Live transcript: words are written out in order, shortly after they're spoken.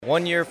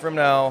1 year from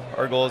now,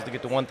 our goal is to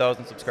get to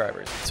 1,000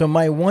 subscribers. So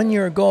my 1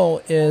 year goal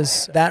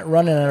is that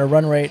running at a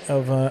run rate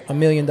of $1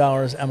 million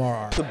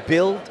MRR. To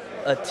build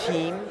a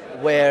team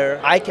where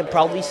I can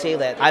proudly say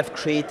that I've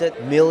created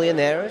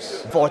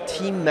millionaires for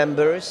team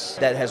members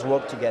that has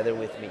worked together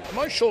with me.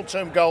 My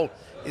short-term goal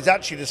is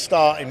actually to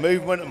start a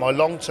movement, and my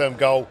long-term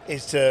goal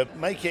is to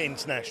make it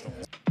international.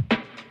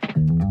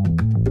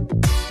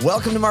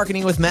 Welcome to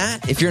Marketing with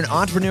Matt. If you're an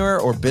entrepreneur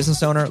or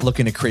business owner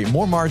looking to create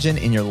more margin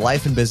in your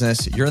life and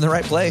business, you're in the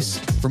right place.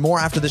 For more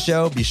after the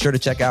show, be sure to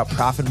check out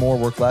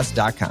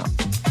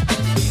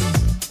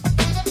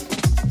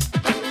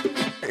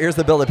profitmoreworkless.com. Here's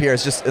the build-up here.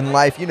 It's just in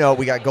life,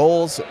 we got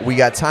goals, we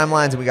got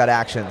timelines, and we got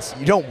actions.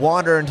 You don't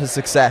wander into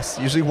success.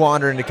 You usually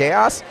wander into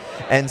chaos.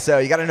 And so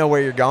you got to know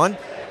where you're going.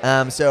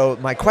 So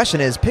my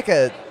question is, pick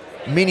a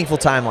meaningful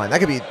timeline. That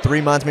could be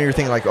 3 months. Maybe you're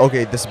thinking like,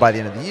 okay, this is by the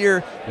end of the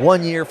year,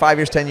 1 year, 5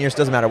 years, 10 years,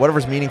 doesn't matter.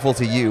 Whatever's meaningful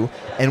to you.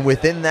 And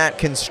within that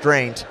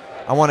constraint,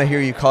 I want to hear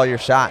you call your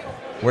shot.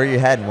 Where are you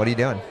heading? What are you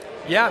doing?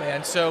 Yeah,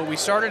 man. So we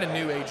started a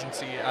new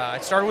agency. I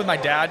started with my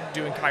dad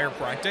doing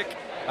chiropractic.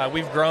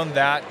 We've grown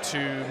that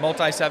to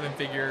multi-seven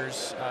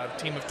figures,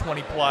 team of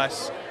 20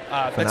 plus.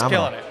 That's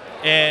killing it.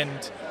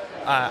 And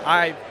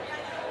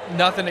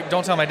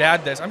don't tell my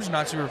dad this, I'm just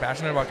not super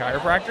passionate about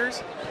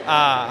chiropractors.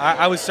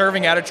 I was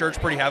serving at a church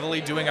pretty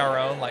heavily, doing our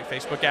own like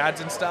Facebook ads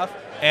and stuff,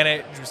 and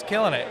it was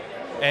killing it.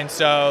 And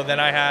so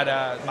then I had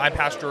my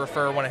pastor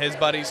refer one of his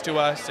buddies to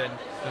us, and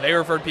they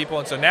referred people.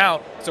 And so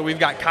we've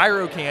got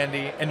chiro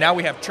candy, and now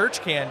we have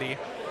church candy.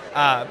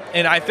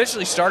 And I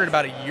officially started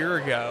about a year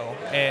ago,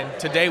 and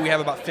today we have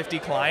about 50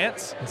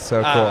 clients. That's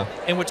so cool.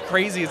 And what's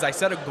crazy is I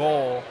set a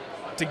goal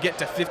to get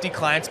to 50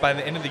 clients by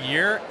the end of the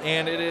year,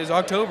 and it is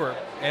October,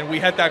 and we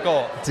hit that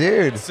goal.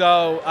 Dude.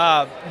 So,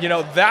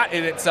 that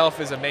in itself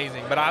is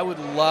amazing, but I would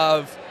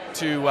love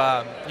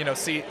to,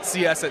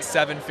 see us at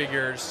seven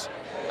figures,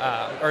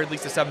 or at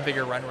least a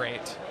seven-figure run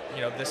rate,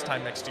 this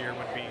time next year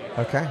would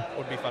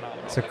be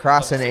phenomenal. So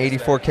crossing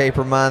 84K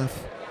per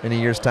month in a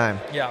year's time.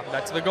 Yeah,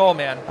 that's the goal,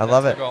 man. I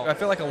love it. I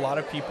feel like a lot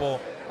of people,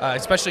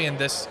 especially in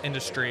this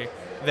industry,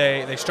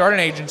 they start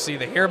an agency,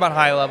 they hear about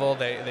high level,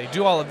 they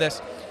do all of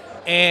this,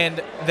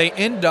 and they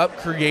end up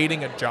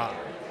creating a job.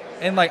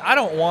 And like, I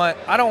don't want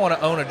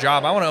to own a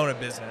job. I want to own a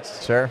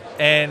business. Sure.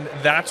 And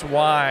that's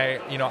why,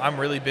 I'm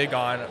really big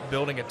on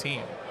building a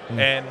team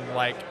and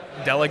like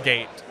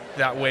delegate.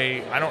 That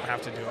way I don't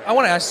have to do it. I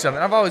want to ask you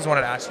something. I've always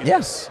wanted to ask you.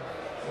 Yes.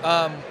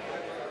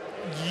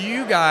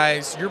 You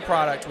guys, your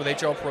product with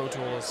HL Pro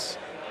Tools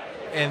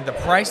and the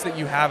price that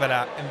you have it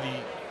at and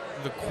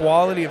the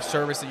quality of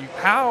service that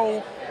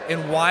how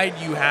and why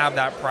do you have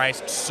that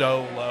priced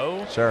so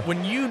low? Sure.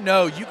 When you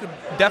could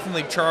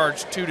definitely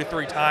charge 2 to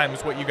 3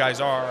 times what you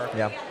guys are.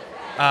 Yeah.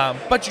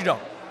 But you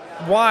don't.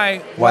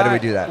 Why do we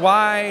do that?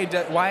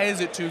 Why is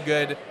it too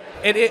good?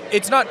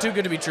 It's not too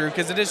good to be true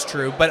because it is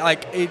true. But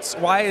like,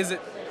 why is it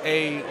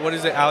what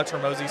is it? Alex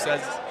Hormozi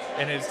says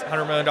in his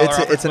 $100 million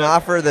offer. It's an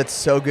offer that's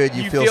so good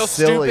you feel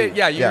silly. Stupid.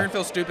 Yeah, you're gonna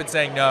feel stupid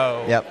saying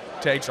no.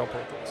 Yep. To HL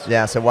Pro Tools.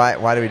 Yeah. So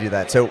why do we do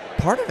that? So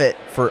part of it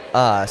for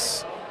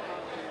us.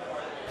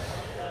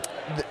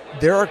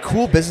 There are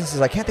cool businesses,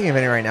 I can't think of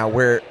any right now,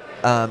 where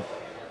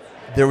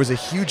there was a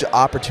huge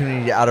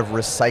opportunity out of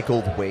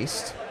recycled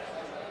waste.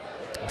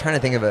 I'm trying to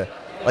think of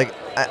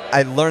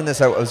I learned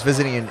this, I was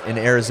visiting in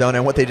Arizona,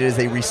 and what they did is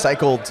they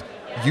recycled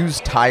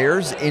used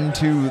tires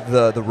into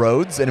the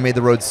roads, and it made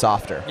the roads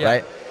softer,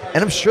 right?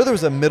 And I'm sure there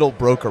was a middle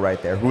broker right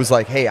there who was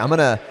like, hey, I'm going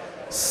to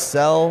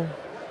sell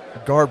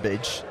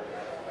garbage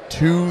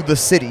to the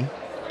city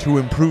to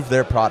improve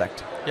their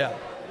product. Yeah.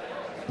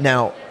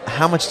 Now,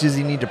 how much does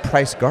he need to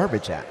price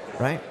garbage at,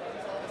 right?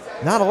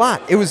 Not a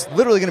lot. It was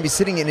literally going to be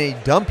sitting in a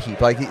dump heap.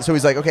 So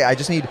he's like, okay, I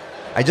just need,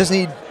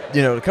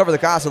 to cover the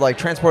cost of like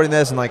transporting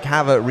this and like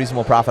have a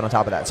reasonable profit on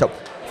top of that. So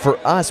for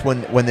us,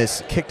 when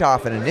this kicked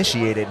off and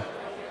initiated,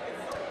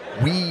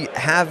 we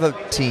have a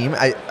team.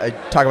 I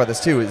talk about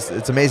this too. It's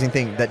an amazing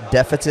thing that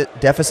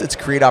deficits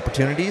create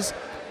opportunities.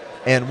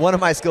 And one of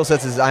my skill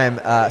sets is I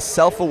am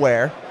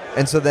self-aware.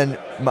 And so then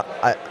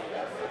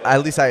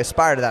at least I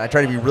aspire to that. I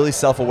try to be really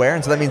self-aware,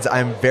 and so that means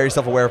I'm very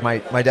self-aware of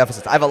my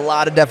deficits. I have a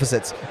lot of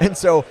deficits, and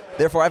so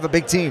therefore I have a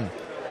big team,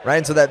 right?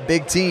 And so that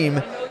big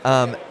team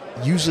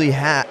usually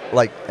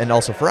and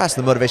also for us,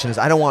 the motivation is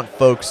I don't want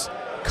folks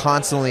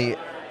constantly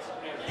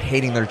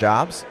hating their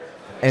jobs,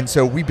 and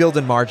so we build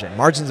in margin.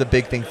 Margin's a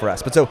big thing for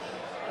us, but so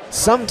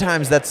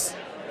sometimes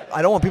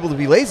I don't want people to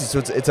be lazy, so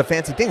it's a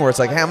fancy thing where it's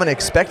like, hey, I'm going to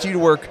expect you to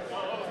work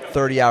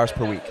 30 hours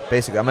per week,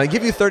 basically. I'm going to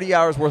give you 30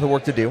 hours worth of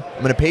work to do.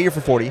 I'm going to pay you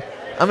for 40.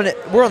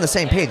 We're on the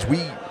same page.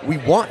 We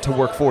want to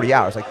work 40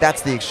 hours. Like,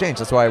 that's the exchange.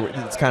 That's why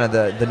it's kind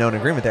of the known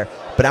agreement there.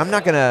 But I'm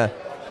not going to,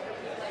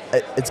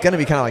 it's going to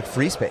be kind of like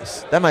free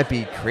space. That might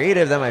be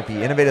creative. That might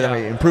be innovative. That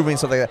might be improving,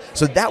 something like that.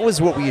 So that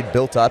was what we had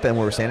built up and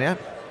we were standing at.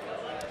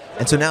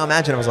 And so now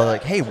imagine I was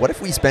like, hey, what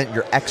if we spent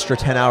your extra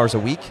 10 hours a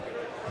week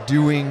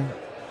doing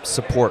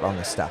support on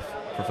this stuff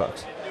for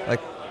folks?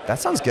 Like, that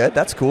sounds good.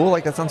 That's cool.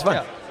 Like, that sounds fun.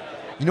 Yeah.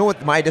 You know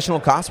what my additional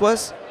cost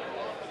was?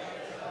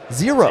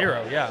 Zero.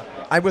 Yeah.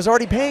 I was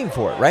already paying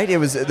for it, right? I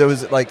was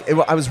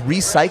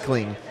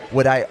recycling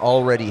what I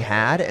already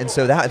had, and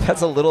so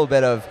that's a little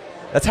bit of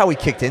that's how we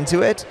kicked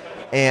into it,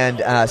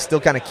 and still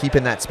kind of keep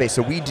in that space.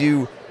 So we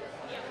do.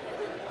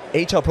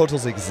 HL Pro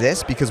Tools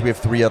exists because we have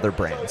 3 other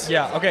brands.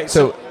 Yeah. Okay.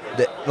 So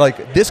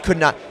this could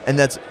not, and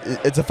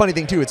it's a funny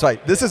thing too. It's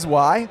like this is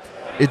why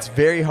it's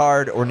very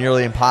hard or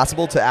nearly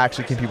impossible to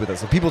actually compete with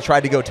us. If people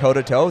try to go toe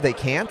to toe, they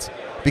can't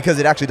because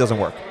it actually doesn't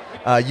work.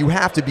 You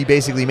have to be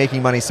basically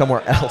making money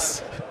somewhere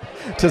else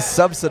to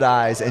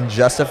subsidize and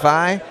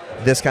justify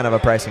this kind of a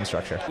pricing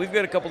structure. We've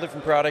got a couple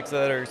different products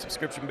that are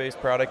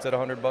subscription-based products at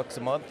 $100 a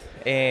month,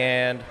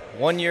 and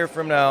 1 year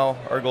from now,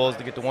 our goal is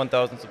to get to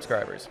 1,000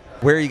 subscribers.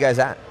 Where are you guys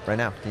at right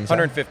now? Can you say?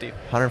 150.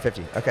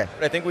 150. Okay.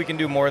 I think we can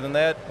do more than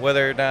that.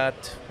 Whether or not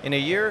in a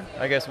year,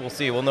 I guess we'll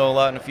see. We'll know a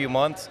lot in a few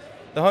months.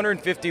 The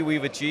 150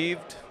 we've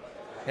achieved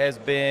has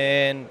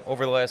been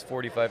over the last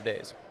 45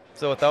 days.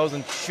 So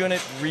 1,000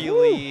 shouldn't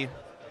really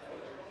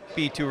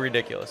be too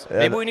ridiculous.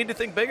 Maybe we need to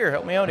think bigger.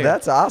 Help me out here.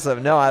 That's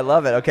awesome. No, I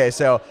love it. Okay,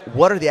 so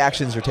what are the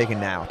actions you're taking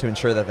now to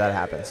ensure that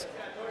happens?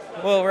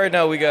 Well, right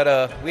now we had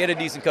a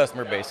decent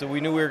customer base, so we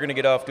knew we were going to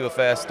get off to a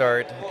fast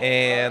start,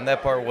 and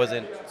that part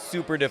wasn't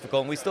super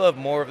difficult. And we still have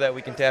more of that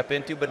we can tap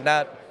into, but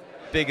not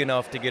big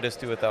enough to get us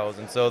to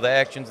 1,000. So the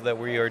actions that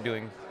we are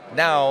doing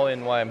now,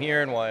 and why I'm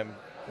here, and why I'm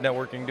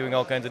networking, doing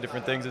all kinds of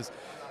different things, is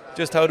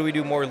just how do we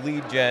do more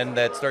lead gen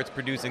that starts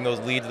producing those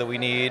leads that we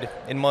need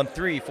in month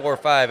 3, 4,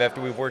 5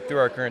 after we've worked through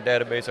our current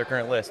database, our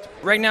current list.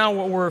 Right now,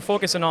 what we're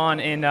focusing on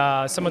in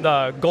some of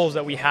the goals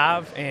that we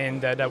have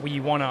and that we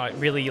want to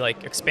really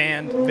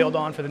expand, build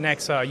on for the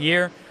next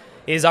year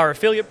is our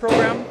affiliate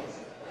program,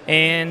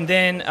 and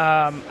then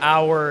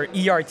our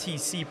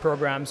ERTC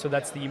program. So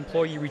that's the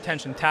Employee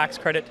Retention Tax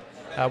Credit.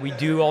 We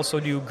do also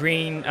do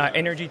green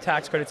energy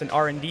tax credits and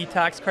R&D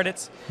tax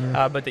credits,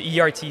 but the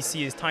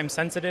ERTC is time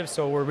sensitive,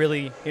 so we're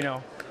really,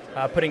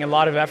 putting a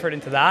lot of effort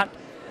into that.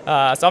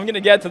 So I'm going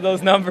to get to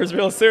those numbers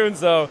real soon.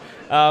 So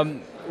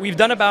we've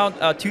done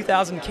about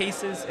 2,000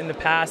 cases in the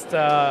past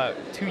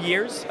 2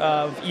 years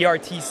of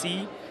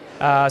ERTC.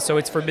 So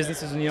it's for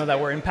businesses, that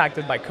were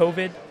impacted by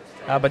COVID,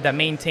 but that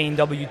maintain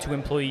W-2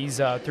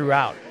 employees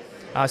throughout.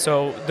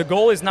 So the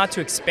goal is not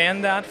to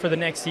expand that for the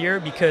next year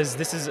because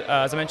this is,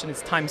 as I mentioned,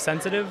 it's time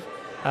sensitive.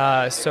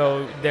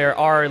 So there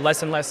are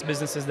less and less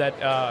businesses that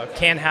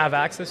can have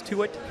access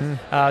to it.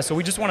 So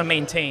we just want to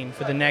maintain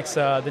for the next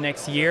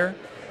year.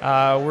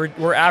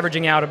 We're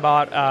averaging out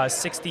about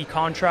 60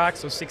 contracts,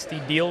 so 60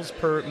 deals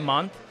per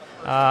month.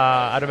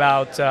 At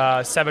about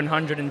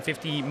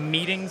 750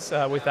 meetings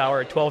with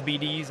our 12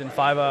 BDs and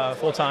 5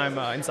 full-time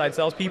inside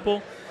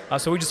salespeople.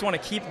 So we just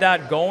want to keep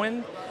that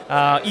going.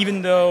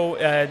 Even though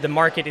the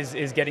market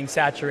is getting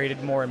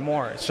saturated more and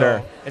more.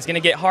 So it's going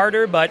to get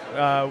harder, but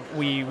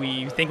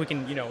we think we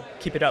can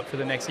keep it up for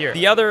the next year.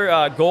 The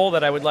other goal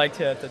that I would like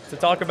to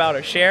talk about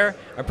or share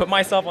or put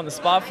myself on the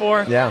spot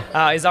for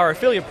is our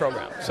affiliate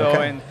program. So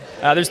and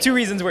there's 2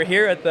 reasons we're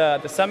here at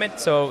the summit.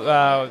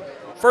 So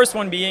first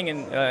one being,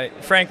 and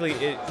frankly,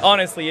 it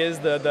honestly is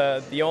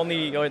the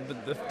only,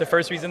 the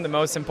first reason, the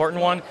most important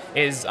one,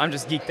 is I'm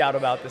just geeked out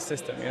about the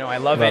system. I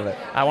love it.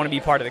 I want to be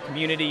part of the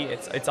community.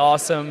 It's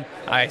awesome.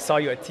 I saw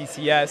you at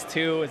TCS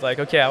too. It's like,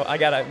 okay, I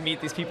gotta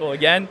meet these people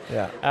again.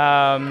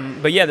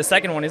 But yeah, the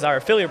second one is our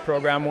affiliate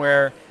program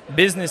where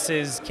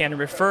businesses can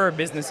refer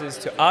businesses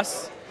to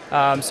us.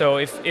 So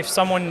if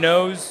someone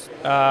knows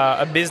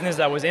a business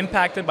that was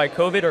impacted by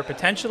COVID or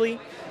potentially,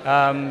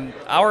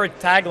 our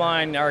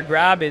tagline, our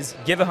grab is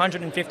give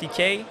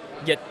 150K,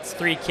 get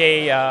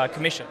 3K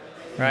commission,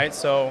 right?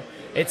 So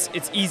it's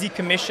easy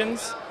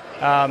commissions.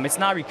 It's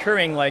not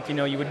recurring like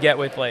you would get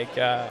with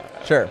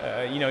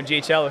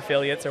GHL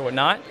affiliates or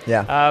whatnot.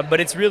 But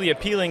it's really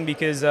appealing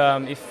because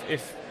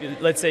if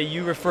let's say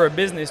you refer a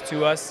business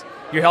to us,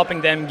 you're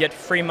helping them get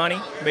free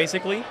money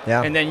basically,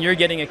 and then you're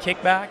getting a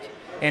kickback.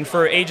 And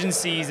for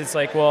agencies, it's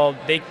like, well,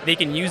 they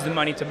can use the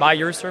money to buy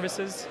your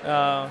services.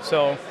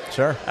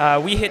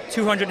 We hit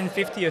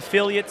 250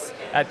 affiliates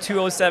at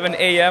 2:07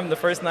 a.m. the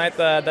first night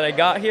that I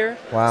got here.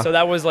 Wow. So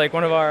that was like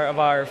one of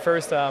our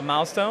first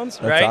milestones,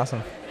 right? That's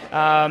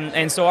awesome.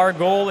 And so our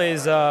goal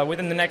is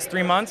within the next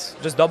 3 months,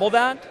 just double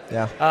that.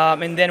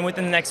 And then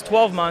within the next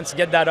 12 months,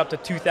 get that up to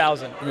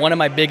 2,000. One of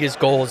my biggest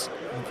goals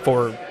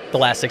for the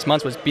last 6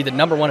 months was be the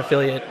 #1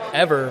 affiliate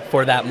ever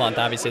for that month.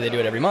 Obviously, they do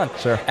it every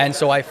month. And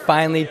so I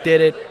finally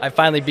did it. I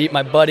finally beat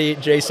my buddy,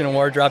 Jason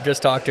Wardrop.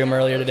 Just talked to him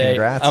earlier today.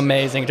 Congrats.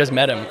 Amazing. Just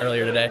met him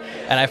earlier today.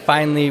 And I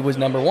finally was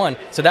 #1.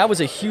 So that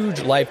was a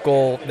huge life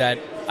goal that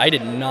I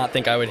did not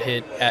think I would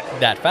hit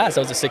that fast.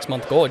 That was a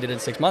 6-month goal. I did it in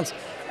 6 months.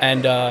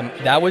 And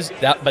that was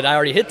that, but I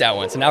already hit that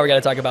one. So now we got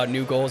to talk about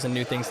new goals and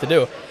new things to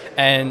do.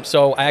 And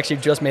so I actually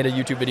just made a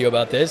YouTube video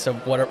about this. So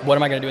what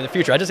am I going to do in the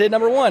future? I just hit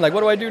 #1. Like,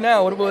 what do I do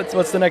now?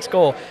 What's the next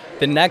goal?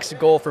 The next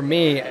goal for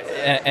me,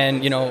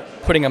 and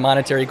putting a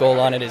monetary goal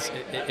on it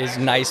is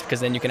nice because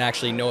then you can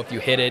actually know if you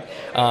hit it.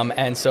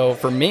 And so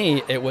for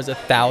me, it was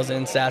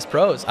 1,000 SaaS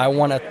pros. I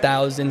want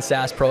 1,000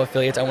 SaaS pro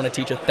affiliates. I want to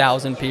teach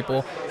 1,000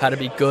 people how to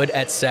be good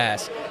at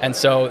SaaS. And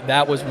so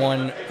that was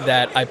one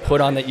that I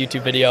put on the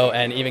YouTube video,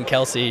 and even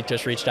Kelsey Chelsea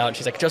just reached out and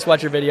she's like, just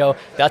watch your video.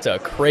 That's a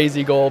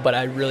crazy goal, but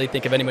I really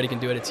think if anybody can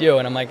do it, it's you.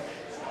 And I'm like,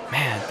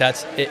 man,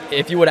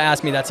 if you would have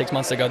asked me that 6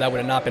 months ago, that would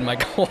have not been my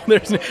goal.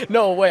 There's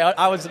no way.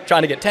 I was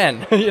trying to get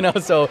 10,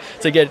 so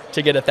to get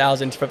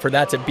 1,000, for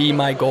that to be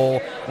my goal,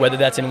 whether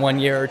that's in 1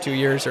 year or 2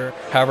 years or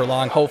however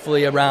long,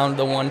 hopefully around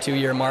the 1-2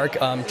 year mark,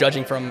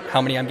 judging from how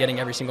many I'm getting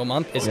every single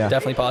month is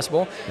definitely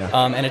possible.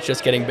 And it's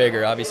just getting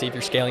bigger. Obviously, if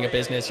you're scaling a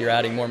business, you're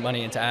adding more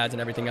money into ads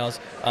and everything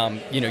else.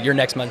 Your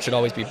next month should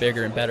always be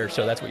bigger and better.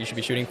 So that's what you should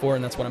be shooting for,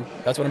 and that's what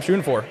I'm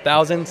shooting for.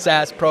 1,000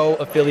 SaaS Pro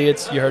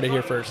affiliates. You heard it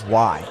here first.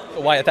 Why?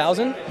 Why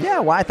 1,000? Yeah,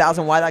 why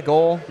 1,000? Why that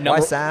goal? Number, why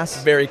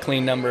SaaS? Very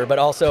clean number, but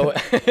also,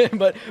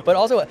 but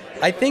also,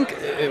 I think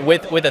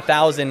with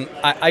 1,000,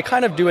 I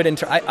kind of do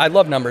it I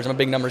love numbers. I'm a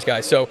big numbers guy,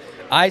 so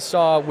I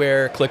saw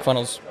where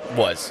ClickFunnels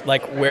was,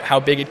 like how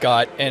big it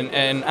got,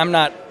 and I'm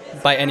not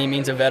by any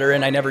means a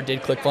veteran. I never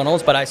did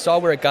ClickFunnels, but I saw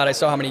where it got. I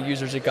saw how many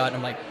users it got, and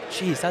I'm like,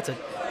 geez, that's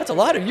a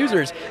lot of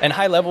users. And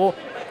High Level,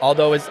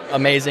 although it's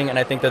amazing, and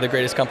I think they're the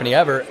greatest company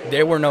ever,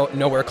 they were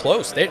nowhere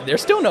close. They're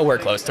still nowhere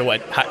close to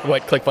what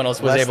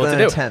ClickFunnels was able to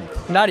do. Less than a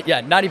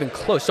tenth. Not even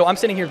close. So I'm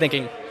sitting here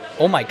thinking,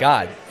 oh my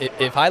God,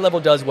 if High Level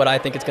does what I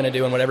think it's going to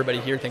do and what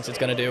everybody here thinks it's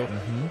going to do,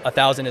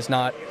 1,000 is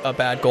not a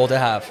bad goal to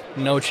have.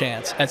 No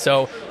chance. And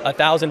so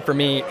 1,000 for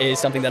me is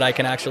something that I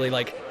can actually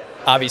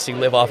obviously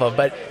live off of.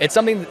 But it's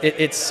something.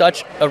 It's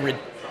such a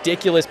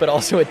ridiculous but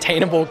also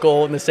attainable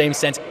goal in the same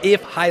sense.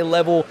 If High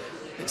Level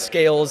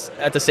scales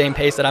at the same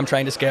pace that I'm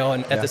trying to scale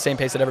and at the same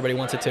pace that everybody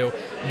wants it to,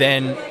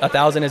 then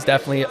 1,000 is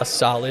definitely a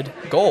solid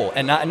goal.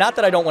 And not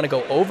that I don't want to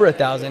go over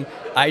 1,000.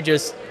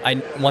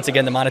 Once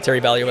again, the monetary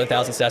value of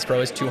 1,000 SaaS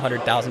Pro is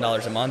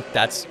 $200,000 a month.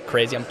 That's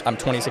crazy. I'm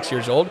 26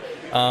 years old,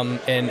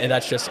 and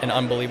that's just an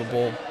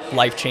unbelievable,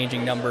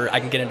 life-changing number. I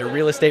can get into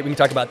real estate. We can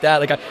talk about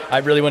that. I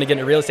really want to get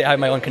into real estate. I have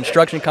my own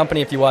construction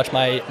company. If you watch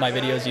my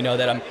videos, you know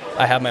that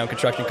I have my own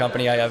construction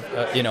company. I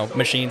have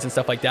machines and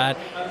stuff like that,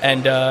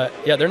 and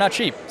they're not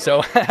cheap.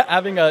 So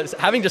having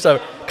just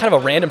a kind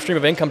of a random stream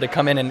of income to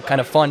come in and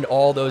kind of fund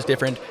all those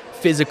different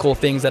physical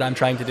things that I'm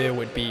trying to do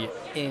would be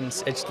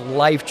it's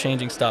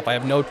life-changing stuff. I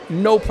have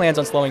no plans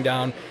on slowing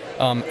down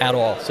at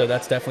all. So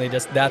that's definitely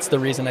that's the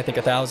reason I think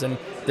 1,000.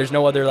 There's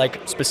no other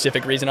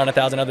specific reason on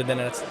 1,000 other than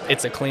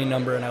it's a clean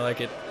number and I like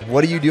it.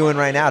 What are you doing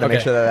right now to make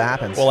sure that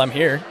happens? Well, I'm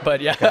here,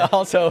 but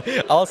also,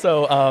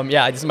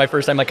 this is my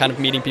first time kind of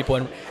meeting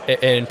people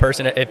in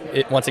person.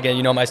 Once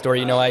again, my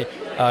story.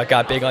 I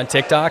got big on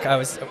TikTok. I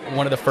was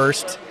one of the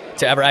first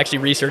to ever actually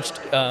researched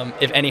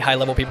if any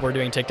high-level people were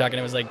doing TikTok, and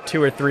it was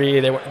 2 or 3.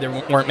 There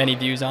weren't many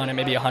views on it,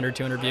 maybe 100,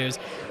 200 views.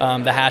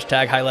 The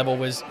hashtag high-level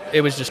was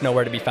just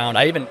nowhere to be found.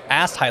 I even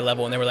asked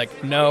high-level, and they were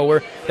like, no,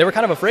 they were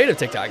kind of afraid of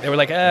TikTok. They were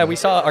like, we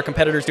saw our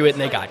competitors do it, and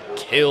they got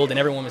killed, and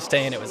everyone was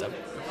saying it was a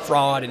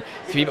fraud, and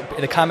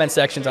the comment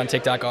sections on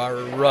TikTok are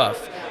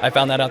rough. I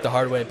found that out the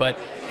hard way, but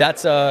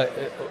that's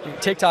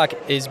TikTok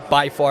is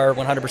by far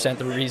 100%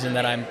 the reason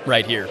that I'm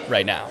right here,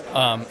 right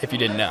now, if you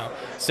didn't know.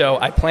 So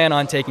I plan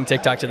on taking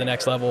TikTok to the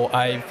next level.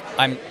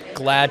 I'm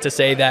glad to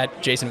say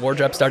that Jason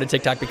Wardrop started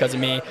TikTok because of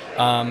me.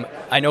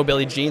 I know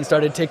Billie Jean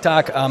started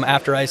TikTok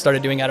after I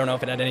started doing it. I don't know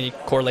if it had any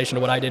correlation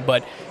to what I did,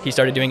 but he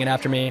started doing it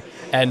after me.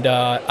 And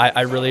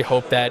I really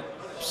hope that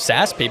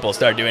SaaS people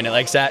start doing it,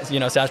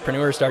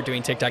 SaaSpreneurs start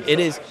doing TikTok. It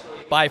is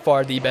by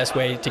far the best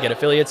way to get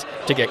affiliates,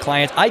 to get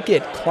clients. I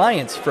get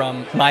clients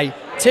from my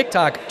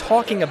TikTok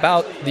talking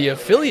about the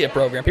affiliate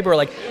program. People are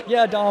like,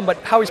 yeah, Dom, but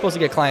how are we supposed to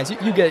get clients?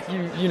 You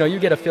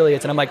get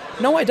affiliates. And I'm like,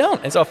 no, I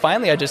don't. And so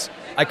finally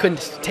I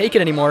couldn't take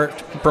it anymore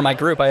for my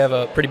group. I have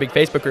a pretty big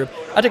Facebook group.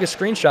 I took a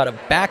screenshot of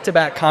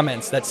back-to-back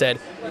comments that said,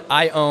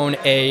 I own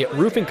a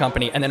roofing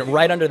company. And then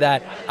right under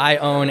that, I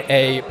own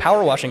a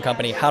power washing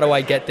company. How do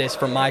I get this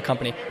from my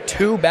company?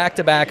 2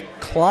 back-to-back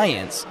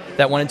clients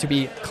that wanted to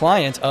be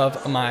clients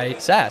of my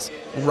SaaS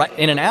right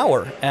in an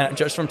hour. And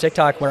just from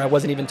TikTok, where I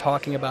wasn't even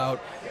talking about,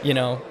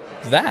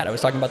 that. I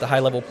was talking about the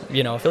high-level,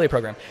 affiliate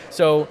program.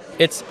 So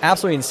it's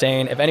absolutely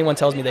insane. If anyone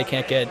tells me they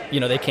can't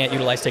they can't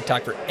utilize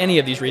TikTok for any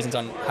of these reasons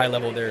on high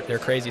level, they're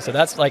crazy. So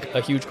that's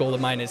a huge goal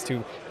of mine, is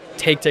to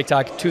take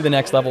TikTok to the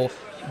next level,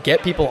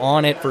 get people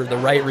on it for the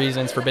right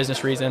reasons, for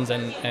business reasons,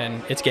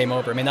 and it's game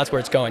over. I mean, that's where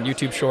it's going.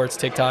 YouTube Shorts,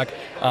 TikTok,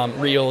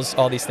 Reels,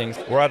 all these things.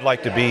 Where I'd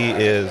like to be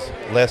is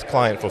less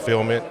client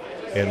fulfillment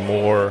and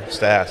more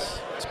SaaS.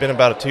 It's been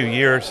about 2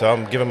 years, so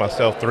I'm giving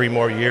myself 3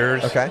 more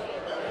years. Okay.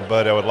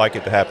 But I would like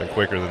it to happen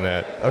quicker than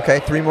that.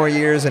 Okay, 3 more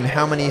years, and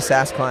how many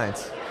SaaS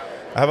clients?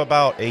 I have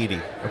about 80.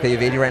 Okay, you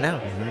have 80 right now?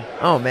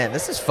 Mm-hmm. Oh, man,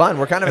 this is fun.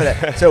 We're kind of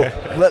at it. So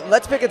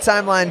let's pick a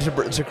timeline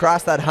to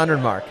cross that 100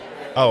 mark.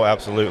 Oh,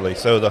 absolutely.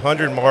 So the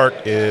 100 mark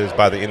is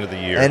by the end of the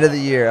year. End of the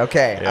year,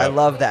 okay. Yep. I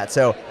love that.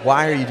 So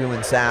why are you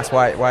doing SaaS?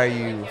 Why are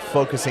you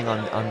focusing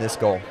on this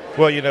goal?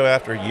 Well,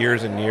 after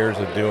years and years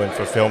of doing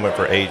fulfillment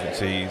for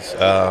agencies,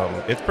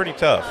 it's pretty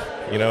tough.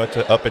 It's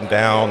up and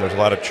down. There's a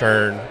lot of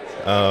churn.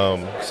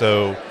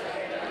 So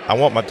I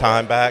want my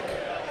time back,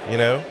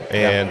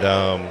 and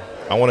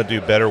I want to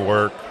do better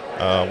work.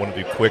 I want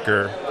to do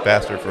quicker,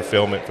 faster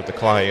fulfillment for the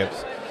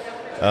clients.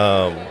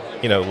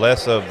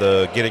 Less of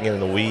the getting in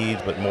the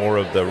weeds, but more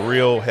of the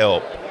real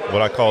help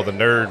what I call the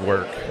nerd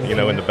work,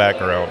 in the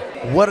background.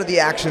 What are the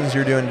actions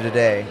you're doing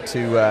today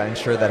to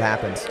ensure that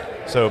happens?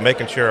 So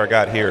making sure I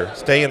got here,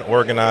 staying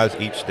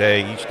organized each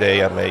day. Each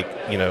day I make,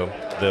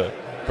 the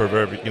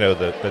proverbial,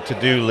 the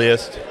to-do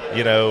list,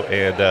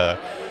 and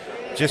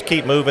just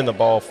keep moving the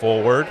ball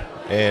forward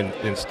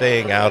and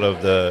staying out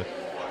of the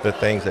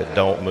things that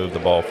don't move the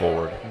ball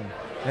forward.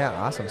 Yeah,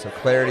 awesome. So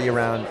clarity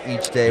around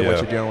each day,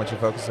 what you're doing, what you're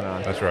focusing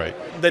on. That's right.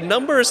 The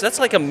numbers, that's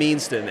like a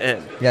means to an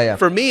end. Yeah.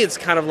 For me, it's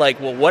kind of like,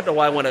 well, what do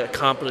I want to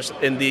accomplish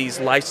in these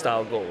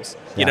lifestyle goals?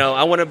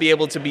 I want to be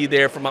able to be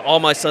there for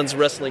all my son's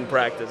wrestling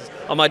practice,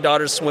 all my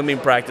daughter's swimming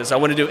practice. I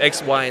want to do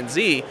X, Y, and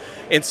Z.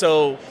 And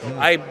so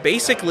I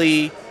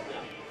basically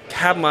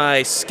have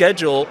my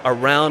schedule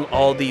around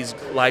all these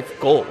life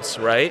goals,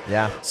 right?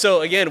 Yeah.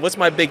 So again, what's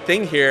my big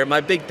thing here? My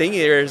big thing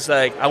here is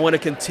like I want to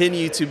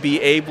continue to be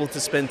able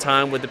to spend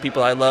time with the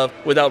people I love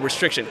without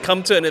restriction.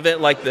 Come to an event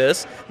like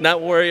this,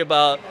 not worry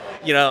about,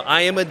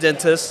 I am a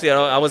dentist.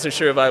 I wasn't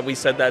sure if we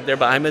said that there,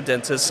 but I'm a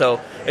dentist. So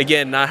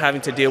again, not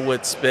having to deal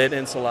with spit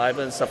and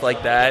saliva and stuff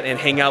like that, and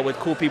hang out with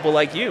cool people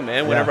like you,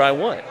 man, whenever I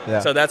want. Yeah.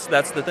 So that's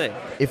the thing.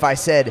 If I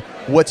said,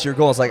 "What's your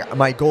goal?" It's like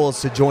my goal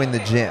is to join the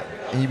gym,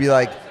 and you'd be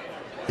like,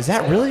 "Is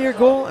that really your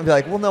goal?" And be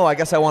like, "Well, no, I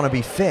guess I want to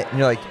be fit." And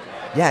you're like,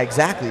 "Yeah,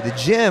 exactly. The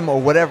gym or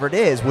whatever it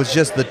is was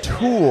just the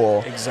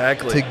tool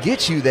to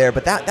get you there,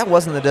 but that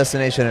wasn't the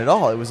destination at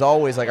all. It was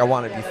always like I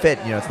want to be fit.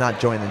 It's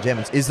not join the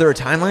gym." Is there a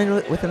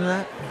timeline within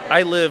that?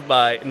 I live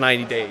by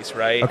 90 days,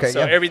 right? Okay, so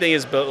everything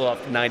is built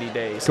off 90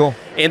 days. Cool.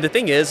 And the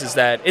thing is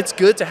that it's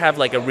good to have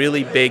like a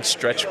really big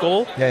stretch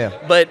goal. Yeah.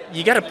 But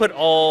you got to put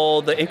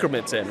all the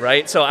increments in,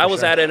 right? So I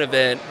was at an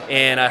event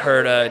and I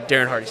heard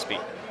Darren Hardy speak.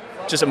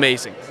 Just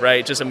amazing,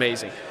 right? Just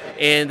amazing.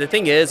 And the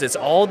thing is, it's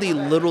all the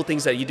little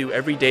things that you do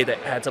every day that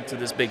adds up to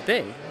this big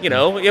thing. You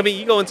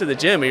go into the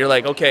gym and you're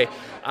like, okay,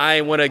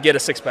 I want to get a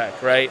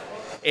six-pack, right?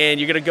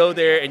 And you're going to go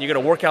there and you're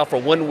going to work out for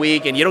 1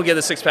 week and you don't get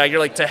the six-pack. You're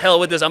like, to hell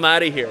with this, I'm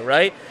out of here,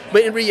 right?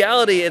 But in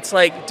reality, it's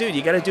like, dude,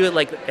 you got to do it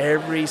like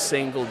every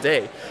single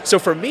day. So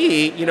for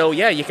me,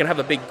 you can have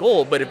a big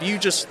goal, but if you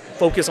just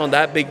focus on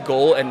that big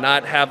goal and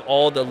not have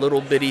all the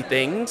little bitty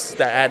things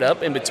that add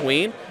up in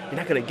between, you're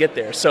not going to get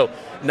there. So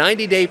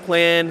 90-day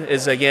plan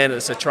is, again,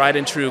 it's a tried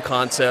and true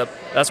concept.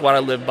 That's what I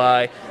live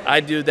by. I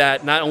do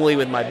that not only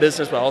with my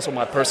business, but also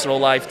my personal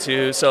life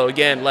too. So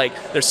again, like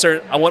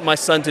I want my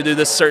son to do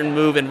this certain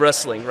move in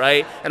wrestling,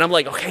 right? And I'm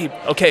like,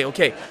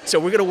 okay. So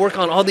we're going to work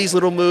on all these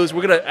little moves.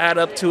 We're going to add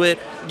up to it.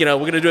 We're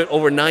going to do it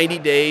over 90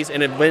 days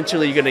and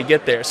eventually you're going to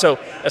get there. So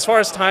as far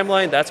as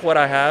timeline, that's what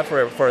I have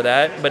for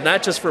that, but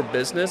not just for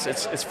business,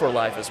 it's for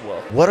life as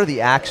well. What are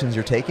the actions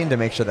you're taking to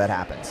make sure that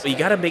happens? So you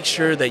got to make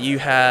sure that you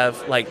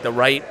have like the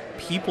right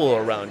people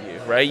around you,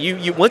 right?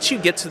 You once you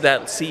get to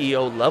that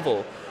CEO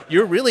level,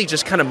 you're really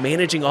just kind of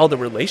managing all the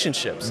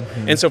relationships.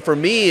 Mm-hmm. And so for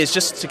me, it's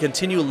just to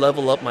continue to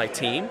level up my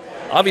team.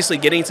 Obviously,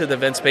 getting to the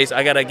event space,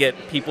 I got to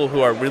get people who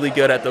are really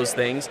good at those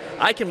things.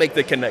 I can make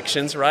the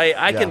connections, right?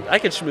 I can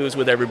schmooze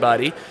with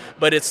everybody,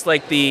 but it's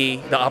like the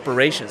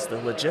operations, the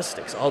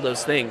logistics, all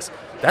those things.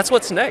 That's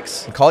what's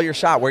next. Call your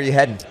shot. Where are you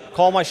heading?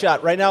 Call my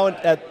shot. Right now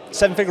at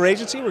Seven Figure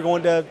Agency, we're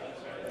going to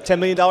 $10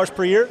 million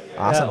per year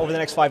over the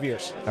next 5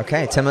 years.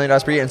 Okay, $10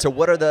 million per year. And so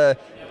what are the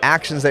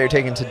actions that you're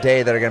taking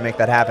today that are going to make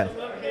that happen?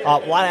 A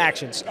lot of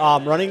actions.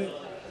 Running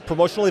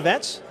promotional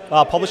events,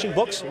 publishing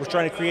books. We're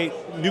trying to create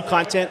new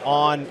content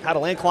on how to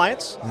land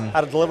clients,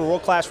 how to deliver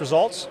world-class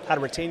results, how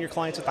to retain your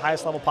clients at the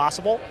highest level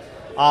possible.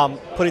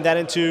 Putting that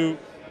into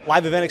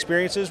live event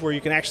experiences where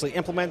you can actually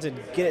implement and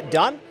get it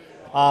done.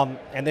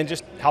 And then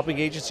just helping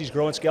agencies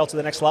grow and scale to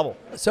the next level.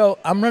 So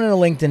I'm running a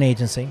LinkedIn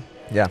agency.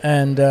 Yeah.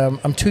 And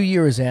I'm 2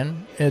 years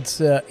in. It's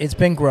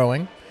been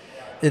growing.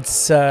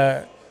 It's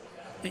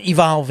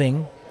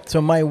evolving. So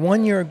my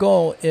 1 year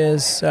goal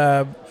is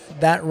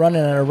that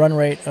running at a run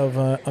rate of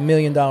 $1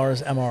 million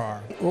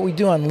MRR. What we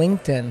do on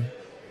LinkedIn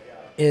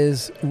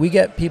is we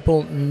get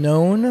people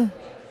known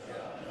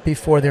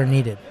before they're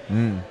needed.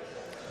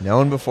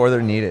 Known before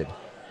they're needed.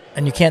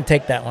 And you can't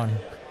take that one.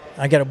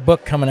 I got a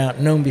book coming out,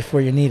 Known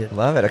Before You're Needed.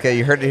 Love it. Okay,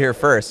 you heard it here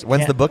first.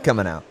 When's the book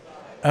coming out?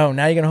 Oh,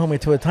 now you're going to hold me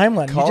to a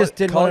timeline. You just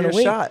did one in a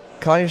week.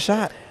 Call your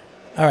shot.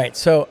 All right,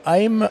 so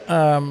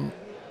I'm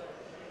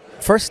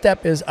first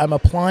step is I'm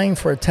applying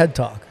for a TED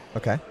Talk.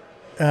 Okay.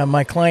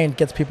 My client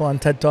gets people on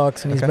TED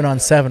Talks, and he's been on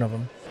 7 of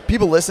them.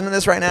 People listening to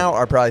this right now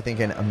are probably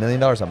thinking, $1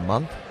 million a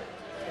month?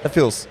 That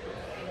feels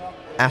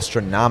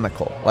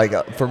astronomical.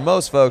 Like, for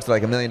most folks,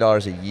 like $1 million a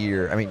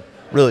year. I mean,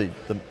 really,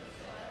 the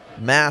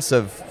mass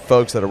of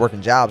folks that are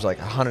working jobs, like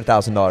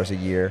 $100,000 a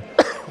year.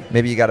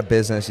 Maybe you got a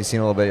business, you've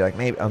seen a little bit, you're like,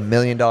 maybe $1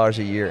 million a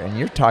year, and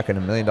you're talking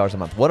 $1 million a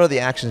month. What are the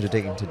actions you're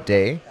taking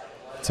today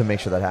to make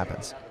sure that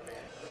happens?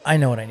 I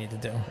know what I need to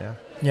do.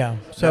 Yeah.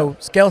 So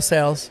scale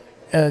sales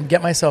and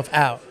get myself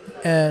out.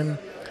 And,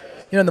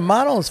 the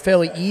model is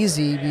fairly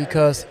easy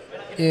because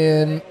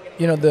the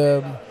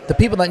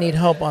people that need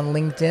help on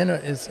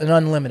LinkedIn is an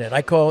unlimited.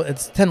 I call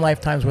it's 10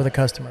 lifetimes worth of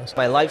customers.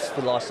 My life's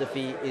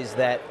philosophy is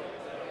that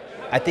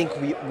I think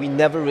we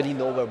never really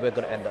know where we're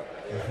going to end up.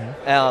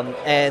 Mm-hmm.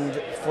 And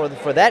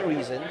for that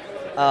reason,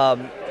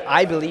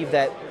 I believe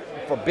that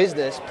for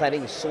business,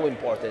 planning is so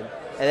important,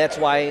 and that's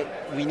why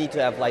we need to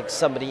have like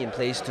somebody in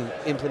place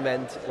to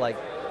implement like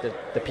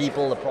the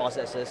people, the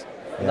processes,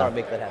 in order to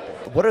make that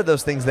happen. What are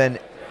those things then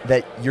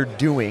that you're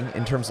doing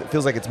in terms of, it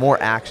feels like it's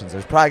more actions.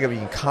 There's probably going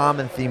to be a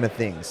common theme of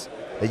things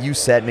that you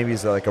set, maybe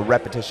it's like a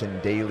repetition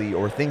daily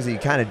or things that you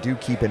kind of do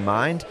keep in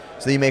mind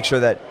so that you make sure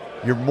that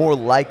you're more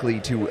likely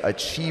to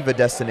achieve a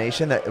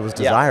destination that was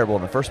desirable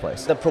in the first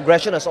place. The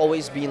progression has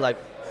always been like,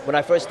 when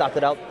I first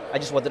started out, I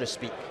just wanted to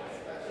speak.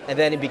 And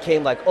then it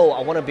became like, oh,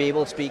 I want to be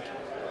able to speak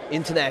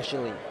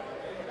internationally.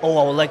 Oh,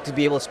 I would like to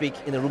be able to speak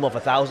in a room of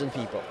 1,000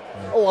 people.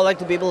 Oh, I'd like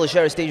to be able to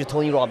share a stage with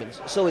Tony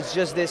Robbins. So it's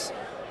just this,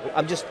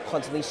 I'm just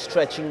constantly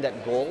stretching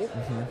that goal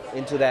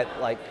into that,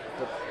 like,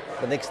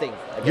 the next thing,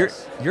 I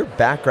guess. Your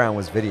background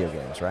was video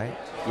games, right?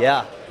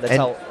 Yeah, that's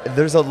and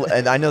how.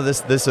 And I know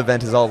this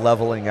event is all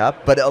leveling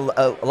up, but a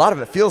lot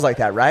of it feels like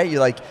that, right?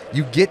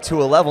 You get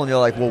to a level and you're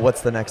like, well,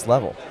 what's the next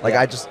level? Like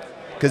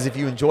because if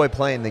you enjoy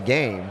playing the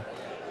game,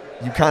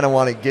 you kind of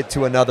want to get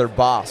to another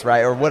boss,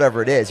 right? Or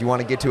whatever it is. You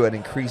want to get to an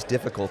increased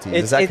difficulty.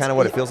 Is that kind of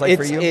what it feels like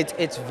for you?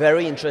 It's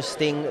very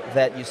interesting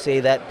that you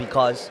say that,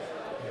 because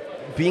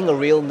being a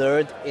real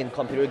nerd in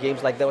computer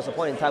games, like there was a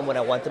point in time when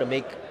I wanted to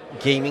make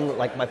gaming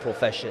like my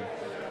profession,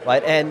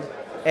 right?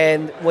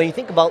 And when you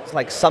think about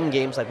like some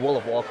games like World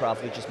of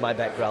Warcraft, which is my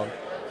background,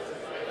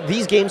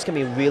 these games can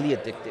be really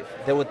addictive.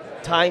 There were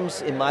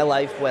times in my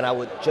life when I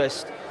would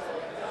just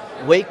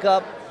wake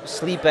up,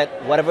 sleep at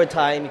whatever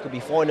time. It could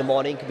be 4 in the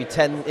morning, it could be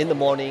 10 in the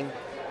morning,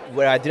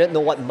 where I didn't know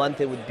what month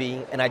it would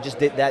be, and I just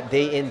did that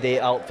day in, day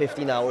out,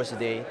 15 hours a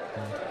day.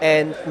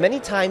 And many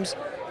times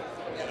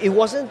it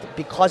wasn't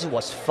because it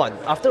was fun.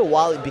 After a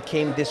while it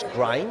became this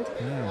grind,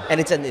 and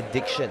it's an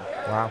addiction.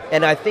 Wow.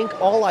 And I think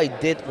all I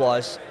did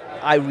was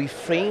I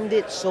reframed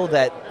it so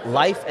that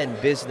life and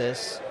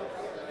business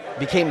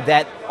became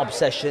that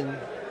obsession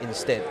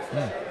instead.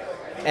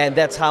 And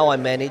that's how I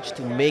managed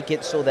to make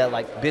it so that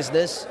like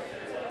business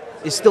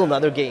is still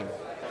another game.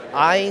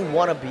 I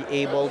want to be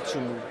able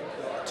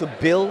to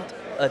build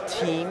a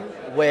team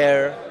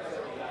where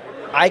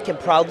I can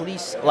proudly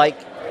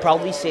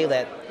say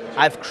that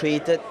I've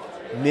created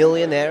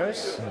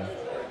millionaires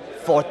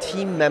for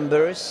team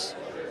members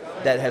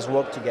that has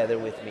worked together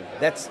with me.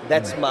 That's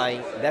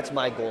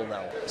my goal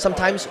now.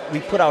 Sometimes we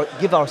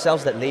give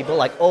ourselves that label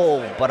like,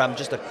 oh, but I'm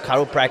just a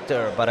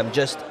chiropractor, but I'm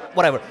just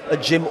whatever, a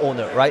gym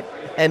owner, right?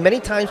 And many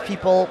times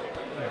people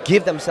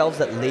give themselves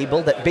that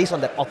label that based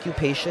on that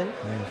occupation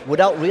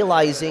without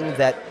realizing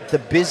that the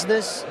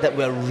business that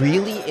we're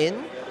really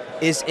in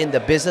is in the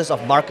business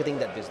of marketing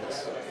that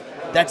business.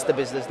 That's the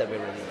business that we're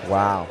really in.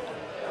 Wow.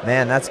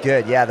 Man, that's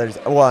good. Yeah,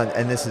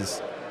 and this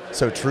is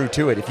so true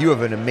to it. If you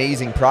have an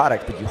amazing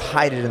product but you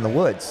hide it in the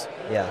woods,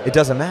 it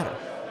doesn't matter.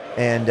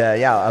 And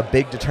a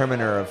big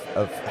determiner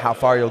of how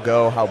far you'll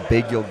go, how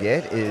big you'll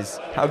get, is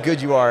how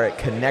good you are at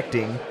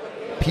connecting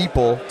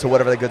people to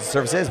whatever the goods and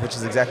service is, which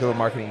is exactly what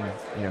marketing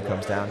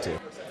comes down to.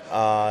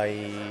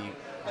 I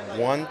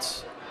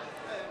want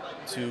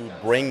to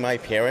bring my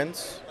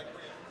parents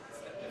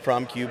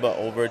from Cuba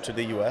over to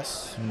the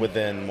U.S.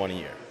 within 1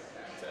 year.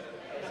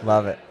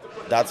 Love it.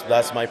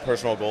 That's my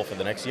personal goal for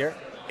the next year.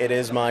 It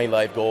is my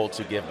life goal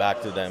to give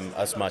back to them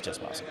as much as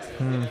possible.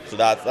 So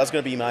that's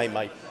going to be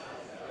my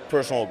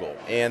personal goal.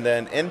 And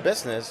then in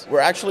business, we're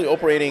actually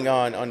operating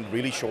on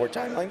really short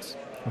timelines.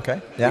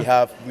 Okay.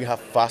 Yeah. We have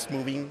fast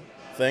moving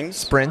things.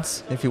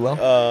 Sprints, if you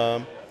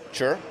will.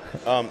 Sure.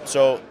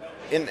 So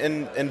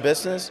in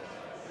business,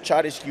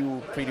 Chat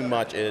HQ pretty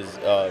much is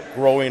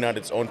growing at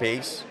its own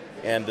pace,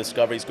 and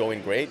discovery is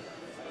going great.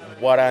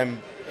 What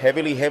I'm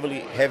heavily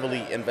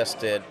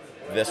invested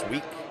this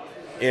week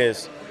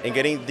is in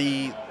getting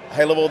the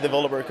high-level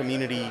developer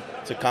community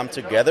to come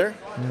together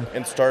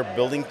and start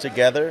building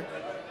together.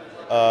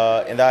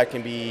 And that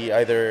can be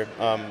either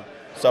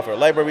software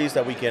libraries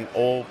that we can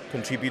all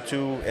contribute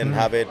to and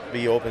have it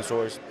be open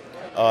source,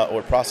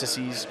 or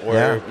processes,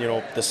 or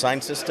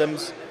design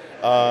systems.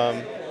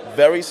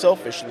 Very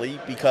selfishly,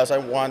 because I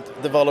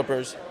want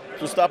developers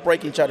to stop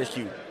breaking Chat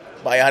HQ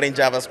by adding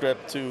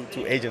JavaScript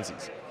to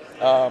agencies.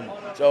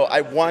 So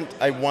I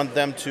want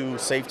them to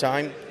save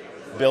time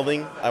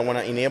building. I want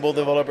to enable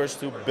developers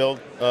to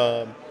build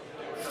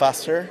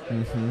faster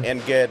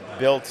and get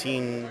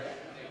built-in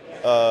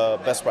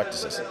best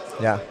practices.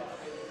 Yeah.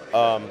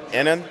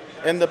 And then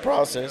in the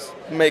process,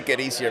 make it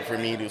easier for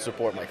me to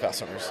support my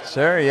customers.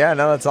 Sure. Yeah.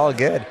 No, that's all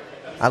good.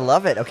 I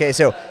love it. Okay,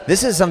 so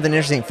this is something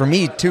interesting for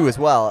me too as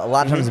well. A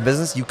lot of times in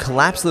business, you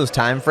collapse those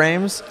time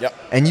frames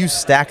and you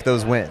stack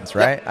those wins,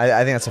 right?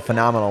 I think that's a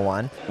phenomenal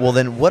one. Well,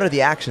 then what are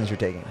the actions you're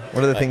taking?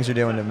 What are the things you're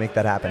doing to make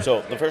that happen?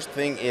 So the first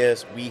thing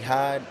is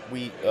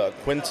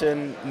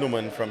Quentin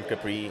Newman from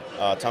Capri,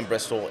 Tom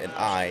Bristol, and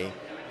I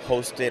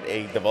hosted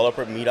a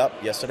developer meetup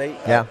yesterday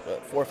at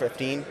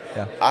 4:15.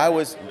 Yeah. I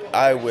was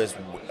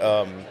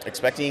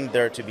expecting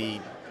there to be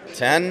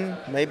 10,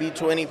 maybe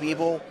 20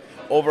 people.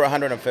 Over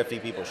 150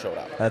 people showed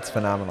up. That's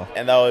phenomenal.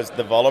 And that was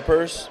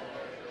developers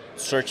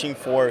searching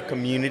for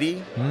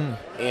community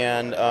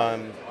and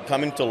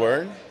coming to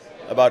learn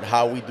about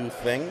how we do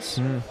things.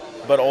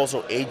 but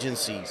also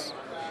agencies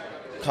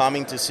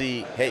coming to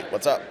see, hey,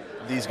 what's up?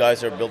 These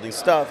guys are building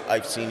stuff.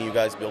 I've seen you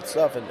guys build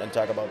stuff and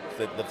talk about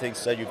the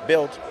things that you've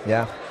built.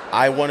 Yeah.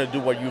 I want to do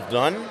what you've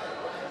done.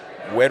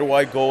 Where do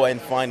I go and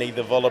find a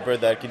developer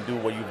that can do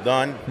what you've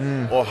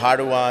done? Or how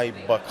do I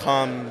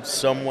become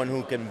someone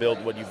who can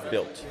build what you've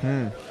built?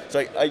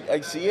 So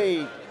I see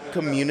a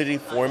community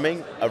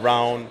forming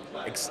around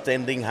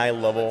extending high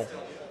level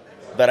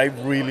that I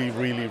really,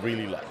 really,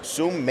 really like.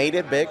 Zoom made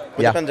it big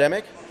with the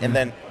pandemic, and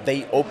then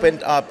they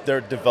opened up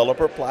their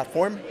developer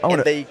platform,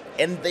 and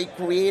they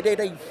created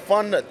a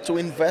fund to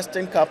invest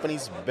in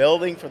companies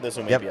building for the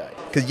Zoom API.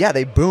 Because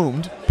they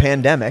boomed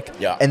pandemic,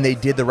 and they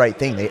did the right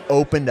thing. They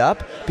opened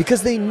up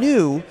because they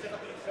knew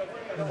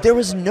there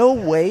was no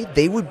way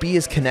they would be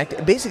as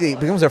connected. Basically, it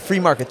becomes a free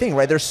market thing,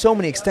 right? There's so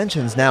many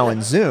extensions now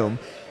in Zoom,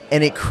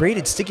 and it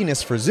created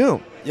stickiness for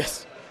Zoom.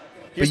 Yes.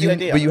 But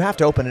you have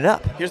to open it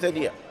up. Here's the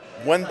idea.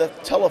 When the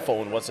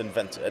telephone was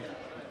invented,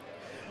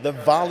 the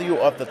value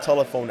of the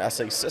telephone as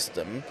a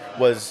system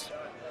was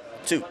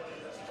two.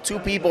 Two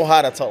people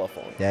had a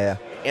telephone. Yeah.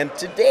 And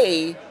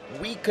today,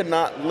 we could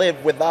not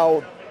live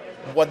without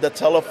what the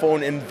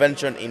telephone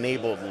invention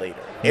enabled later.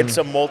 It's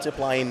a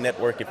multiplying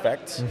network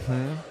effect.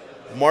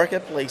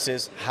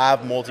 Marketplaces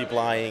have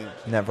multiplying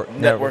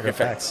network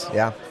effects.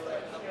 Yeah.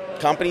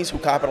 Companies who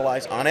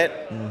capitalize on it,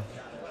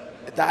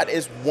 that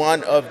is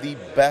one of the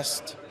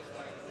best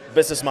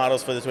business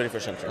models for the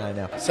 21st century. I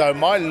know. So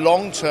my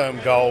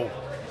long-term goal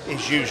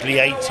is usually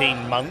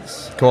 18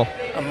 months. Cool.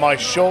 And my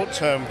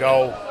short-term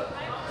goal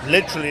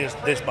literally is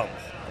this month.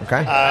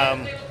 Okay.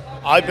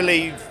 I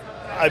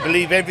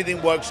believe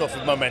everything works off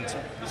of momentum.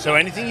 So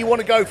anything you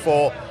want to go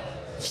for,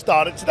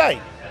 start it today.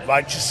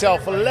 Write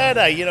yourself a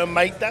letter,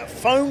 make that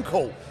phone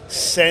call,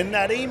 send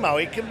that email.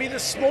 It can be the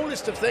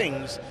smallest of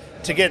things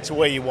to get to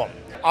where you want.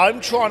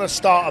 I'm trying to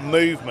start a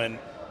movement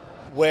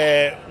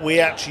where we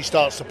actually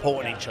start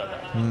supporting each other.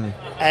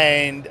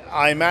 And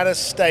I'm at a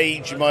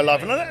stage in my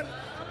life, and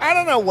I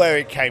don't know where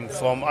it came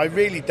from, I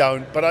really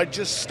don't, but I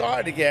just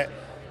started to get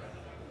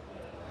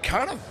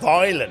kind of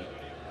violent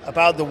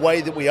about the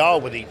way that we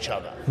are with each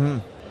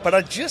other. But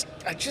I just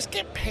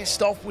get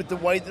pissed off with the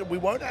way that we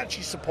won't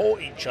actually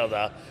support each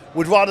other.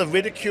 We'd rather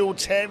ridicule,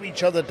 tear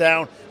each other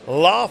down,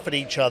 laugh at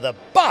each other.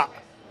 But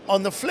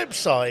on the flip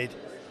side,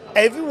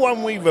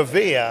 everyone we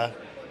revere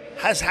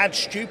has had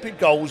stupid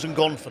goals and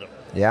gone for them.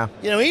 Yeah.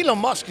 Elon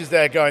Musk is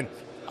there going,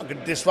 I'm going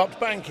to disrupt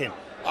banking.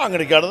 I'm going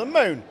to go to the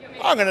moon.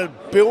 I'm going to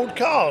build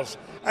cars.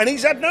 And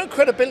he's had no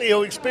credibility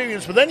or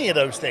experience with any of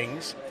those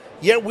things,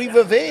 yet we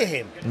revere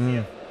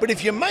him. But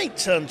if your mate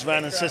turns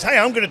around and says, hey,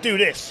 I'm going to do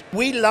this,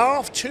 we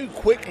laugh too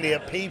quickly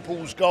at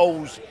people's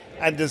goals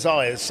and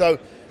desires. So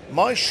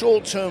my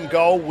short-term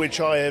goal,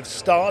 which I have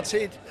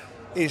started,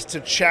 is to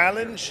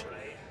challenge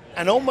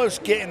and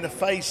almost get in the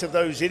face of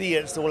those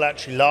idiots that will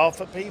actually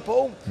laugh at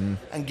people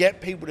and get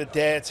people to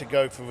dare to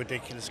go for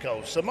ridiculous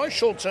goals. So my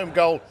short-term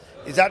goal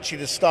is actually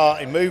to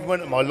start a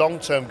movement, and my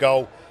long-term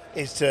goal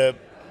is to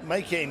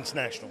make it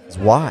international.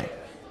 Why?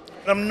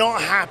 I'm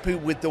not happy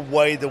with the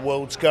way the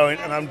world's going,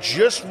 and I'm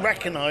just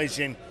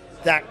recognizing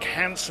that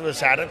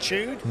cancerous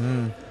attitude,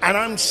 and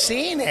I'm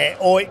seeing it,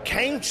 or it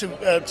came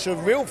to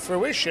real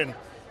fruition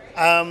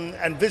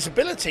and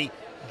visibility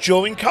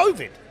during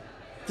COVID.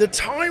 The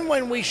time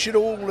when we should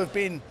all have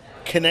been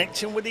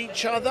connecting with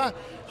each other,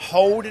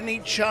 holding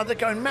each other,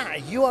 going, Matt, are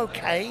you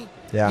okay?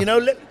 Yeah.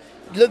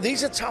 Look,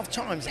 these are tough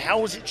times. How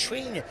was it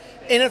treating you?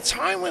 In a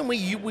time when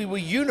we were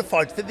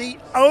unified for the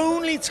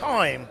only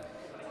time,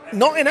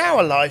 not in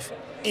our life,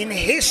 in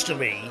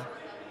history,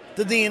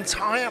 that the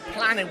entire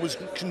planet was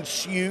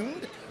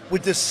consumed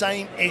with the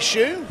same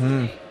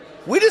issue,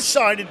 we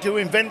decided to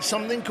invent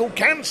something called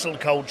cancel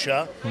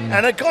culture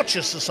and a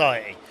gotcha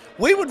society.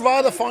 We would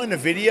rather find a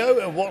video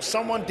of what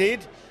someone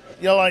did,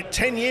 like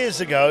 10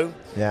 years ago,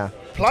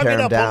 plug it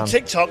up on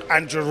TikTok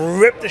and just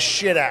rip the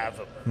shit out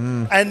of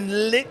them.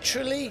 And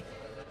literally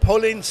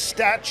pulling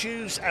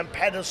statues and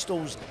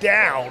pedestals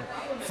down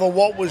for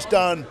what was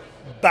done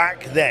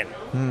back then.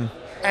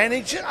 And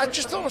I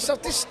just thought to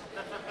myself, this,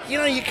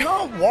 you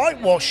can't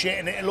whitewash it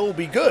and it'll all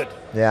be good.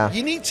 Yeah.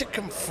 You need to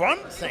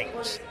confront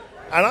things.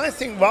 And I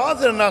think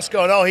rather than us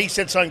going, oh, he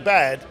said something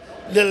bad,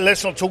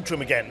 let's not talk to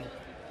him again.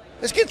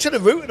 Let's get to the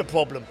root of the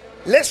problem.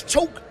 Let's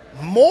talk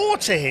more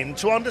to him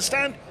to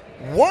understand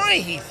why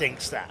he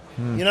thinks that.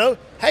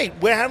 Hey,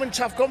 we're having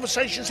tough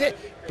conversations here.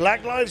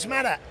 Black Lives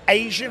Matter,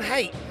 Asian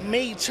hate,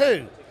 Me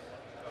Too.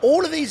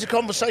 All of these are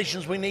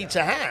conversations we need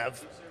to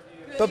have.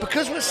 But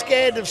because we're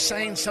scared of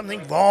saying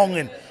something wrong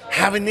and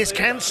having this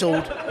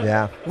cancelled,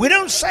 we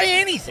don't say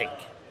anything.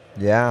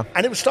 Yeah.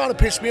 And it was starting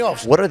to piss me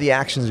off. What are the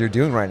actions you're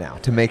doing right now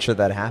to make sure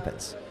that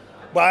happens?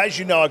 Well, as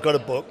you know, I've got a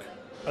book,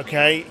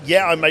 okay?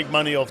 Yeah, I make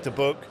money off the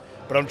book,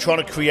 but I'm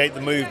trying to create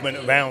the movement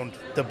around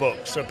the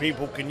book so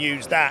people can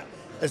use that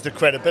as the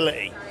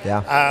credibility.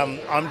 Yeah.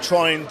 I'm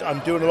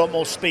doing a lot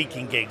more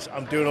speaking gigs.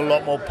 I'm doing a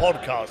lot more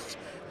podcasts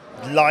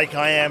like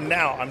I am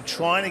now. I'm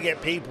trying to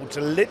get people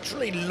to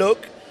literally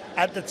look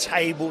at the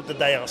table that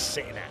they are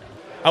sitting at.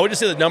 I would just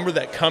say the number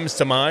that comes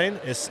to mind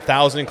is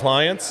 1,000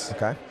 clients.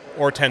 Okay.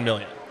 or 10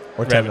 million.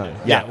 Or 10 revenue.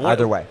 million. Yeah,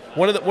 either way.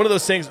 One of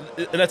those things,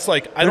 and that's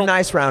like They're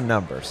nice round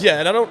numbers. Yeah,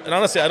 and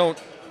honestly I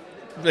don't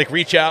like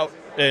reach out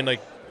and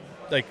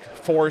like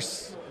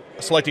force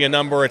selecting a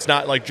number. It's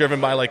not like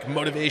driven by like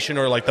motivation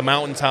or like the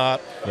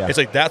mountaintop. Yeah. It's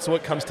like that's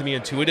what comes to me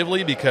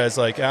intuitively, because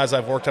like as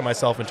I've worked on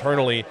myself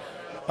internally,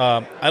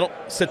 I don't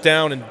sit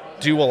down and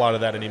do a lot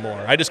of that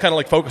anymore. I just kind of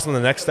like focus on the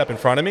next step in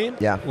front of me.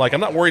 Yeah. Like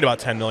I'm not worried about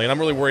 10 million. I'm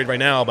really worried right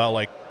now about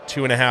like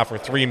 2.5 or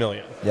 3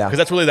 million. Yeah. Because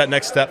that's really that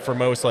next step for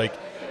most like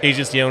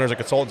agency owners or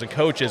consultants and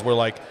coaches, where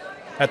like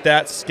at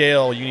that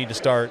scale you need to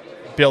start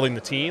building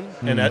the team.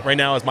 And that right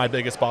now is my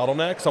biggest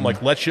bottleneck. So I'm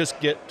like, let's just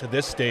get to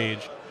this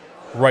stage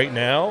right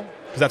now,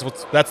 because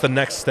that's the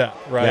next step,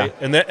 right?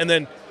 Yeah. And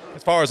then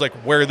as far as like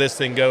where this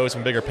thing goes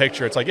from bigger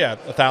picture, it's like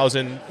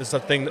 1,000 is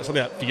something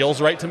that feels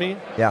right to me.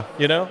 Yeah.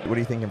 You know? What are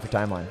you thinking for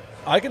timeline?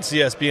 I can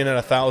see us being at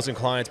 1,000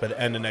 clients by the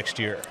end of next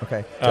year.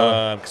 Okay.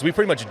 Because we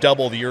pretty much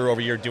doubled year over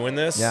year doing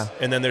this. Yeah.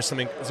 And then there's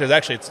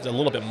actually it's a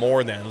little bit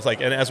more than. It's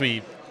like, and as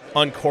we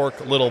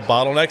uncork little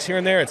bottlenecks here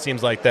and there, it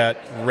seems like that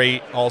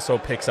rate also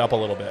picks up a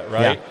little bit,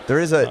 right? Yeah. There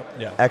is a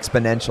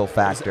exponential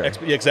factor.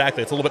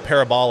 Exactly. It's a little bit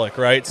parabolic,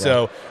 right? Yeah.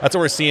 So that's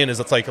what we're seeing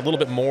is it's like a little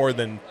bit more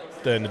than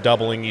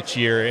doubling each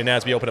year. And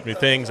as we open up new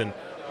things and,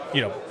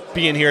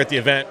 being here at the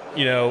event,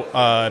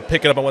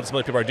 picking up on what some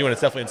other people are doing,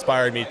 it's definitely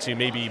inspired me to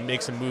maybe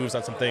make some moves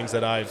on some things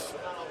that I've,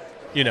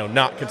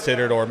 not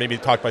considered or maybe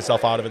talked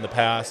myself out of in the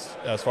past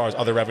as far as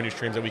other revenue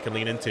streams that we can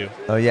lean into.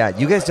 Oh yeah,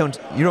 you guys don't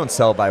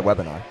sell by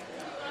webinar.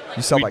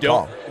 You sell by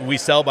call. We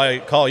sell by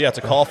call. Yeah, it's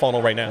a call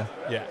funnel right now.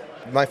 Yeah.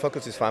 My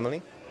focus is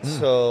family.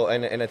 So,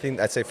 and I think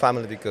I say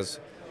family because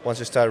once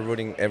you start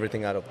rooting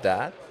everything out of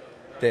that,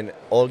 then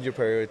all your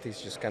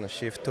priorities just kind of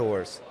shift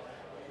towards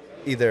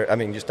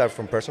you start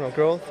from personal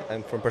growth,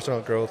 and from personal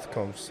growth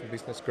comes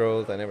business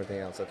growth and everything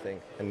else, I think,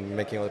 and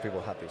making other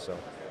people happy. So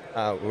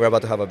we're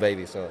about to have a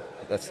baby, so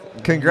that's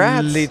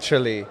congrats.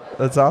 Literally,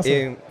 that's awesome.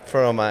 In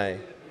front of my.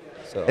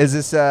 So is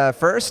this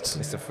first?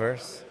 It's the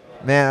first.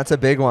 Man, that's a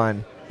big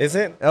one. Is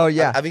it? Oh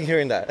yeah, I've been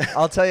hearing that.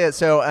 I'll tell you.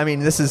 So I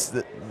mean,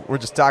 we're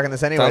just talking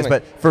this anyways,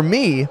 but for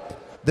me,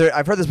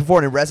 I've heard this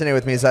before and it resonated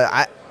with me. Is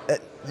that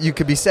you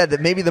could be said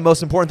that maybe the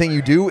most important thing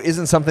you do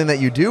isn't something that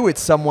you do;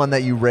 it's someone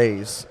that you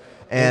raise.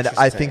 And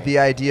I think the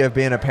idea of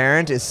being a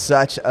parent is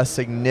such a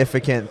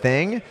significant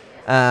thing.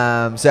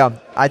 So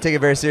I take it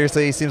very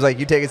seriously. Seems like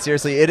you take it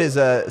seriously. It is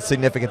a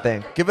significant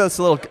thing. Give us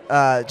a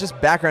little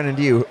just background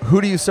into you. Who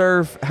do you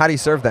serve? How do you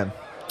serve them?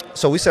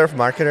 So we serve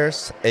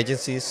marketers,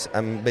 agencies,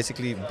 and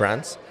basically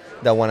brands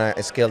that want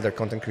to scale their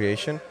content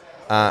creation.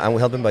 And we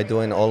help them by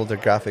doing all of their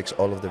graphics,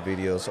 all of their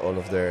videos, all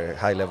of their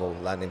high-level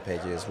landing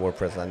pages,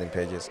 WordPress landing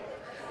pages.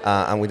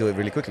 And we do it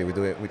really quickly. We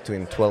do it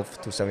between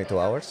 12 to 72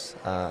 hours,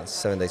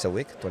 7 days a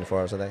week, 24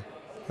 hours a day.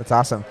 That's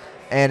awesome.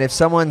 And if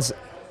someone's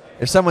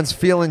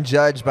feeling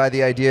judged by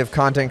the idea of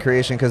content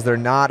creation because they're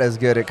not as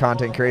good at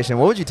content creation,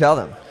 what would you tell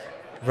them?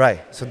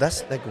 Right. So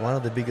that's like one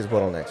of the biggest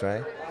bottlenecks,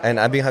 right? And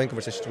I've been having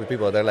conversations with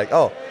people. They're like,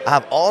 oh, I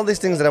have all these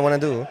things that I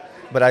want to do,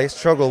 but I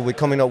struggle with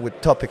coming up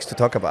with topics to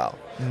talk about.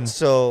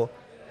 So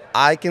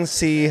I can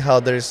see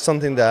how there's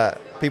something that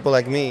people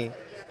like me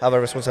have a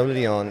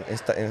responsibility on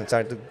and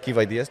start to give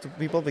ideas to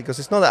people, because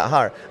it's not that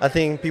hard. I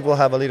think people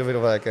have a little bit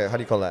of like how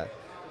do you call that?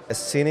 A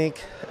scenic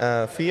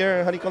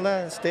fear? How do you call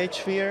that? Stage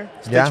fear?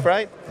 Stage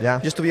fright?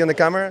 Yeah. Just to be on the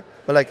camera.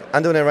 But like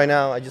I'm doing it right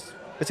now. I just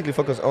basically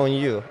focus on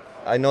you.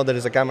 I know there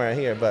is a camera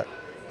here, but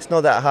it's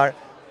not that hard.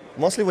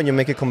 Mostly when you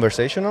make it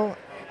conversational.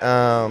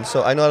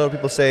 So I know a lot of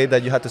people say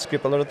that you have to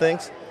script a lot of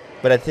things,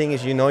 but I think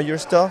if you know your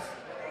stuff,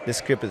 the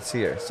script is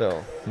here.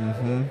 So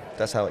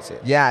that's how I see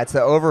it. Yeah, it's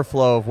the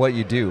overflow of what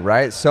you do,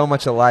 right? So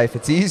much of life.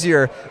 It's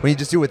easier when you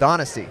just do it with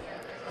honesty.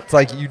 It's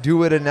like you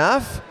do it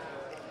enough.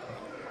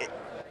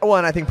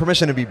 And I think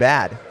permission to be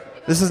bad.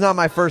 This is not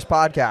my first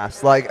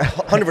podcast. Like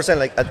 100%.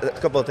 Like a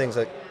couple of things.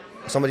 Like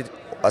a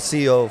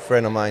CEO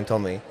friend of mine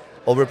told me,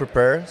 over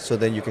prepare so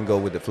then you can go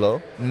with the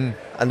flow. And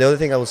the other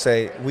thing I would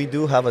say, we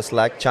do have a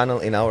Slack channel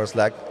in our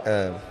Slack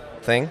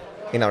thing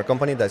in our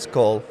company that's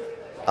called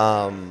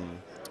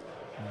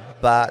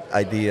Bad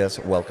Ideas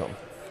Welcome.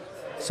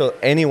 So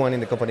anyone in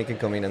the company can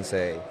come in and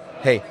say,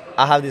 hey,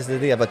 I have this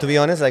idea. But to be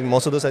honest, like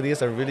most of those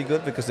ideas are really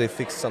good because they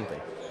fix something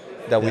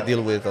that we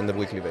deal with on the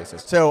weekly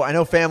basis. So I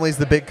know family's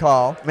the big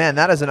call. Man,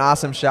 that is an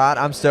awesome shot.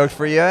 I'm stoked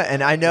for you.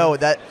 And I know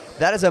that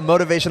is a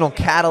motivational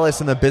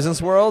catalyst in the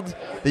business world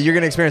that you're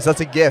going to experience.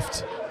 That's a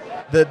gift.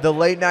 The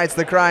late nights,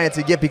 the crying, it's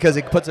a gift because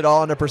it puts it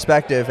all into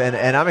perspective.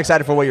 And I'm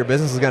excited for what your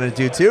business is going to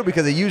do too,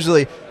 because it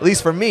usually, at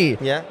least for me,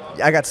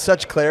 I got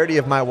such clarity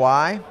of my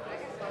why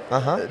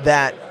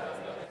that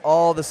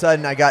all of a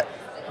sudden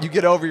you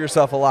get over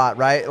yourself a lot,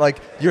 right? Like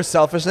your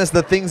selfishness,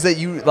 the things that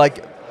you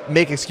like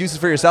make excuses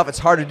for yourself, it's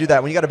hard to do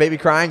that. When you got a baby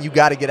crying, you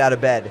got to get out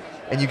of bed.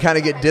 And you kind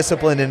of get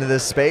disciplined into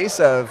this space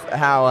of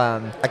how...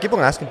 I keep on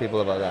asking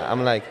people about that.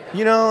 I'm like,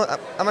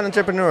 I'm an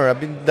entrepreneur. I've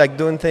been like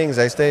doing things.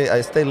 I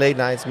stay late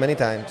nights many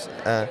times.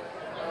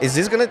 Is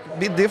this going to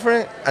be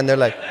different? And they're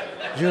like,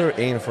 you're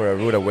in for a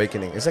rude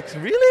awakening. It's like,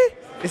 really?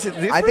 Is it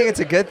different? I think it's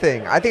a good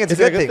thing. I think it's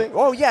a good thing.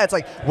 Oh yeah, it's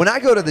like when I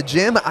go to the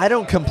gym, I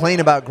don't complain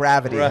about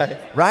gravity.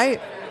 Right?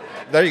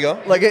 There you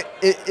go. Like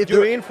if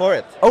you're in for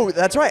it. Oh,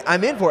 that's right.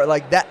 I'm in for it.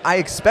 Like that, I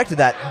expected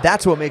that.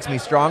 That's what makes me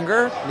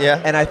stronger.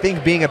 Yeah. And I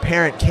think being a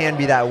parent can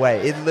be that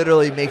way. It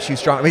literally makes you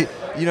strong. I mean,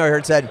 you know, I heard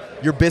it said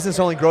your business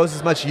only grows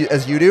as much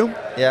as you do.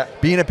 Yeah.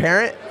 Being a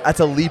parent, that's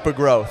a leap of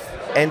growth.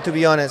 And to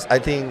be honest, I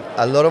think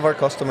a lot of our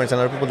customers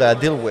and a lot of people that I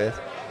deal with,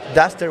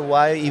 that's their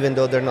why, even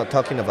though they're not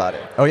talking about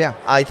it. Oh yeah.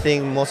 I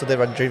think most of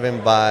them are driven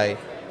by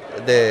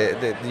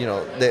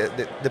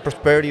the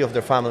prosperity of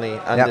their family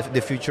and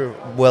the future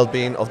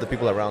well-being of the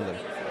people around them.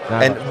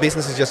 And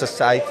business is just a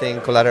side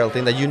thing, collateral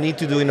thing that you need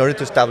to do in order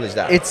to establish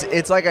that.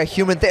 It's like a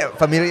human thing.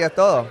 Familia es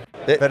todo.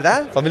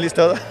 ¿Verdad? Familia es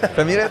todo.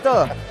 Familia es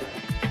todo.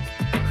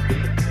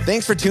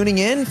 Thanks for tuning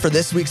in for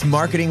this week's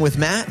Marketing with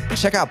Matt.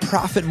 Check out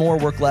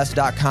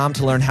ProfitMoreWorkLess.com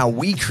to learn how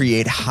we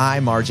create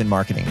high-margin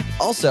marketing.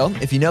 Also,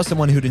 if you know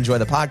someone who'd enjoy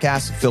the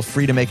podcast, feel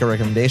free to make a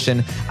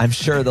recommendation. I'm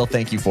sure they'll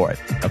thank you for it.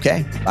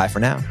 Okay, bye for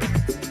now.